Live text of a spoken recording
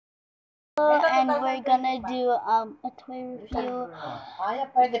And we're gonna do a toy review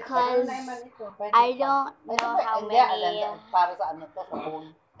because I don't know how many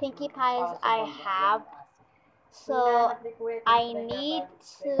Pinkie Pies I have, so I need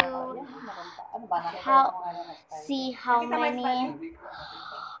to see how many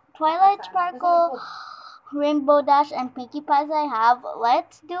Twilight Sparkle, Rainbow Dash, and Pinkie Pies I have.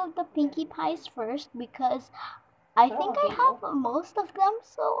 Let's do the Pinkie Pies first because I think I have most of them,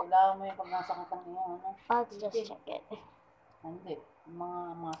 so let's just check it.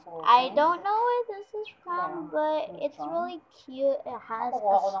 I don't know where this is from, but it's really cute. It has a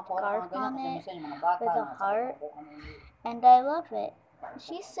scarf on it with a heart, and I love it.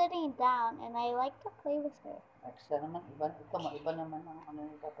 She's sitting down, and I like to play with her.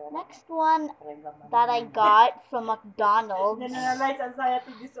 Next one that I got from McDonald's.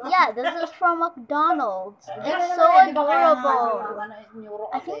 Yeah, this is from McDonald's. It's so adorable.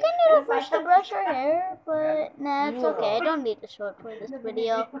 I think I need to brush her hair, but nah, it's okay. I don't need to show it for this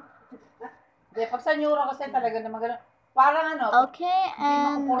video. Okay,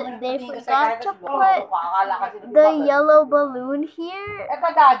 and they forgot to put the yellow balloon here.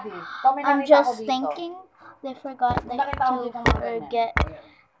 I'm just thinking they forgot to forget.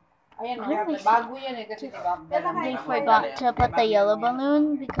 They forgot to put the yellow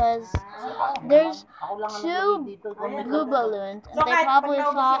balloon because there's two blue balloons, and they probably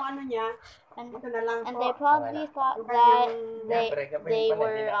thought that they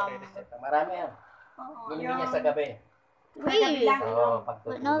were three.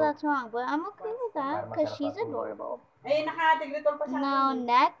 But no, that's wrong. But I'm okay with that because she's adorable. Now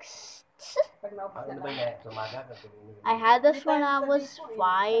next, I had this when I was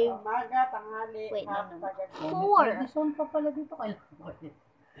 5. Wait, no. 4.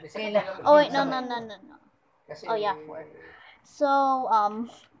 Oh wait, no. Oh yeah, 4. So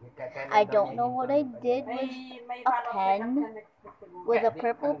I don't know what I did with a pen, with a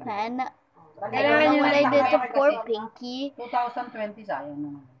purple pen. I don't know what I did to poor Pinkie. 2020 sayang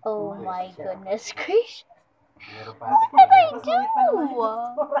naman. Oh my goodness gracious. What did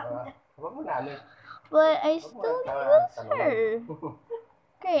I do? But I still use her.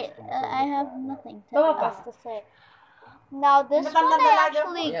 Great, I have nothing else to say. Now this one I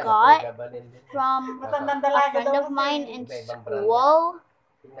actually got from a friend of mine in school.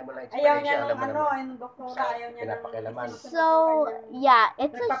 So yeah,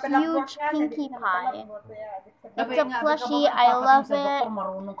 it's a huge Pinkie Pie. It's a plushie. I love it.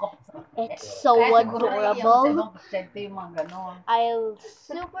 It's so adorable. I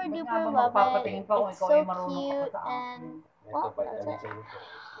super duper love it. It's so cute, and well, that's it.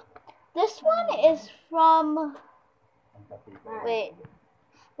 This one is from. Wait.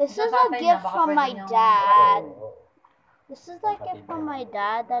 This is a gift from my dad. This is a gift from my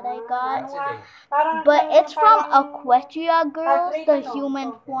dad that I got, but it's from Equestria Girls, the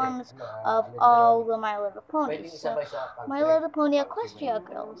human forms of all the My Little Ponies. So, My Little Pony Equestria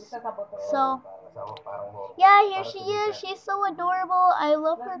Girls. So, yeah, here she is. She's so adorable. I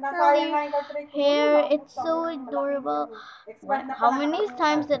love her curly hair. It's so adorable. How many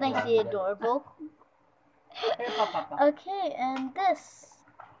times did I say adorable? Okay, and this.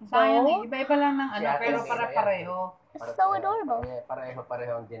 Sayang, iba-iba lang ng ano, pero pare-pareho. It's so adorable.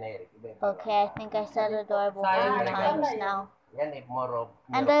 Okay, I think I said adorable 2 times now.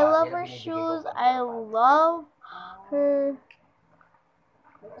 And I love her shoes. I love her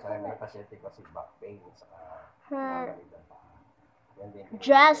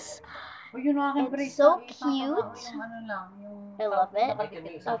dress. It's so cute. I love it.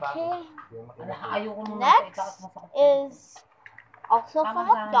 Okay. Next is also from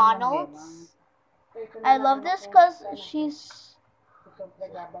McDonald's. I love this because she's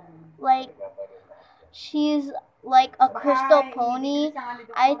like a crystal pony.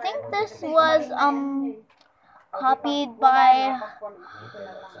 I think this was copied by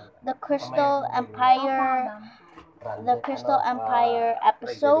the Crystal Empire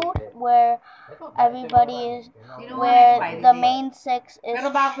episode where the main 6 is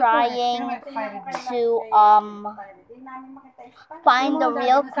trying to find the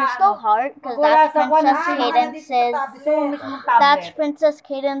real crystal heart, because that's Princess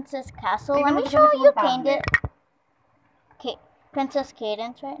Cadence's castle. Let me show you Princess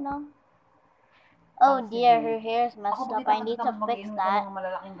Cadence right now. Oh dear, her hair is messed up. I need to fix that.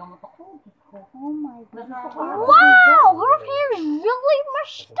 Oh my goodness. Wow! Her hair is really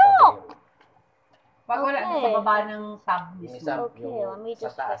messed up! Okay, let me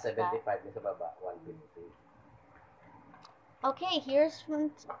just fix that. Okay, here's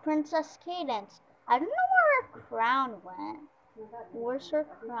Princess Cadence. I don't know where her crown went. Where's her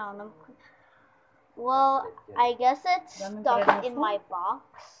crown? Well, I guess it's stuck in my box.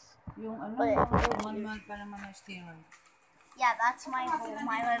 Yung ano, But- manual pa naman ng steering. Yeah, that's my whole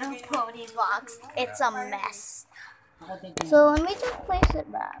My Little Pony box. It's a mess. So let me just place it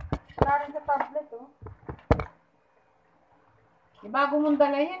back. Wala rin sa tablet, oh. Bago mong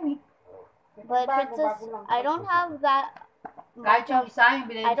dala yan, eh. But Princess, I don't have that Kahit yung isa, yung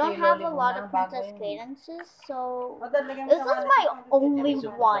binili I don't sa'yo, have loli a mo lot na, of bago princess yun. cadences, so Madalagyan mo this sa is wallet my mo, only kasi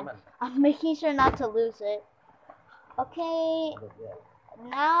one. I'm making sure not to lose it. Okay,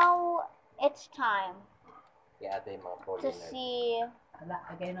 now it's time to see Wala,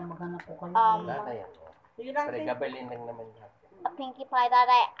 again ang maghanap ko kayo. Sige lang, Gabalin lang naman yan. a Pinkie Pie that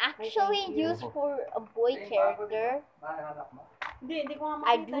I actually use for a boy character. Hindi ko nga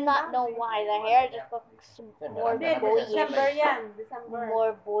I do not know why the hair just looks more boyish, December yan, December.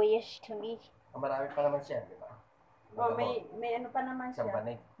 more boyish to me. Marami pa naman siya, di ba? Oh, may ano pa naman Isang siya.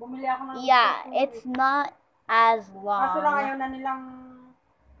 banig. Bumili ako ng Yeah, it's not as kaso lang ayaw long. na nilang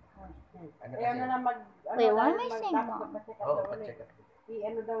Ano ayaw na kasi? lang mag Wait, why am I dahil saying dapat mom? magpa-check up Oo, daw ulit. pa-check up.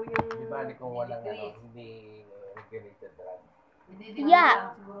 I-ano daw yung Di ba, kung walang hindi regulated drug.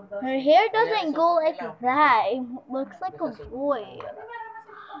 Yeah, her hair doesn't go like that. It looks like a boy.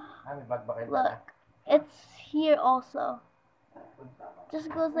 May bag ba kayo Look, it's here also.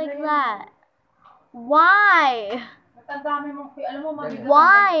 Just goes like that. Why? Ang dami mong, alam mo, mabigat.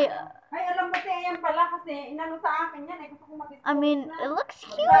 Why? Ay, alam mo, te, ayan pala kasi inano sa akin yan. Ay, gusto ko mag-dispose I mean, na. it looks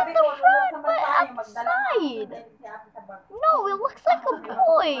cute Sabi at ko, the front, naman but tayo, magdala nga ako outside. ng si ate sa bag. No, it looks like a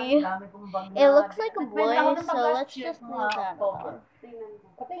boy. Ang dami kong bag na. It looks like a boy, Nagpwede ako ng so pag-last let's year just ng leave that October. alone. Tingnan ko.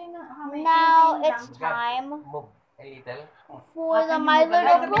 Pati na, may Now tingin it's lang. time Move a little. for the Akin My yung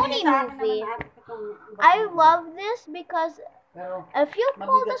Little maganda. Pony Binili sa akin movie. naman ate ko itong- I love this because Pero, if you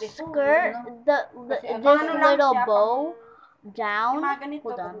pull the mabigat ito, skirt, ano? this ano lang little siya, bow yung down, mga ganito,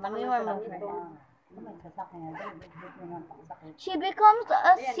 hold on, let me pag- remove ito. her. May sasakyan yan. Bit mo ng paksakit. She becomes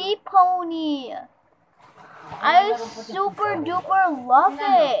a sea pony. I super duper love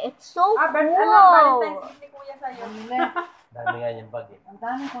it. It's so Valentine's cool. Gift ni Kuya sa'yo. Dami nga yung bag eh. Ang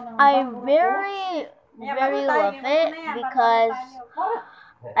dami ko ng I bago. very love it because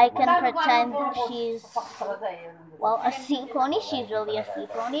I can pretend she's, well, a sea pony. She's really a sea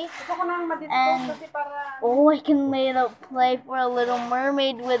pony. Gusto ko nang madispose And kasi para oh, I can made a play for a Little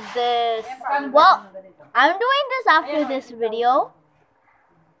Mermaid with this. Well, I'm doing this after this video.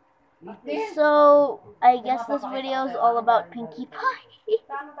 So I guess this video is all about Pinkie Pie.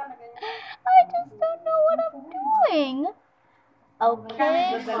 Paano talaga yun? I just don't know what I'm doing.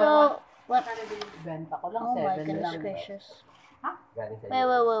 Okay, so what? Benta ko lang, Oh my 7 goodness lang. gracious. Galing sa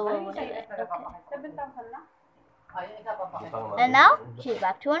Wait. Okay. 7,000 lang? Ayun, isa pa pa. And now she's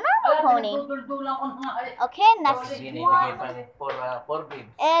back to a normal pony. Nagduduldulan ko na nga. Okay, next Binibigay one pa for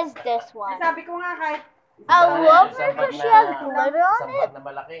bibs. is this Eh, one. sabi ko nga kahit I love her because she has glitter on Isang it. bag na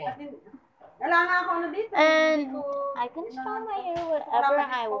malaki. wala nga ako ano dito. And hindi ko- I can style my hair whatever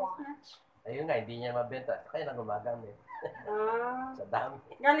I want. Ayun nga, hindi niya mabenta. Kaya lang gumagamit. Ah, Sa dami.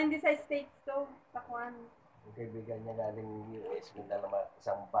 galing din sa States to. Takuan. Yung kaibigan niya galing US, minta naman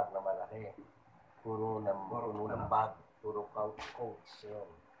isang bag na malaki. Puro ng bag. Puro coats. Yun.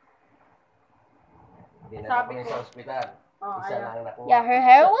 Hindi na Sabi ako ko- sa ospital. Oh, Isa ayun. lang nakuha. Yeah, her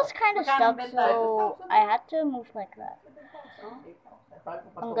hair was kind of Magkano stuck, benta? so I had to move like that.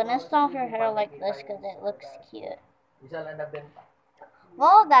 I'm gonna style her hair like this because it looks cute. Isa lang na benta.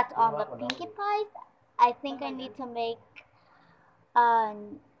 Well, that's all the Pinkie Pies. I think I need to make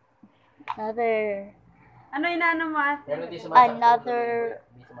another Ano inaano mo ate? Pero hindi sumasakit. Another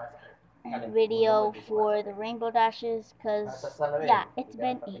Hindi sumasakit. video for the Rainbow Dashes because, yeah, it's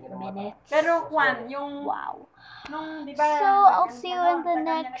been 8 minutes. Pero Juan, yung Wow. nung di ba So, I'll see you in the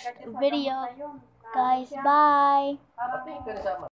next video. Guys, bye. Pati ka na sama.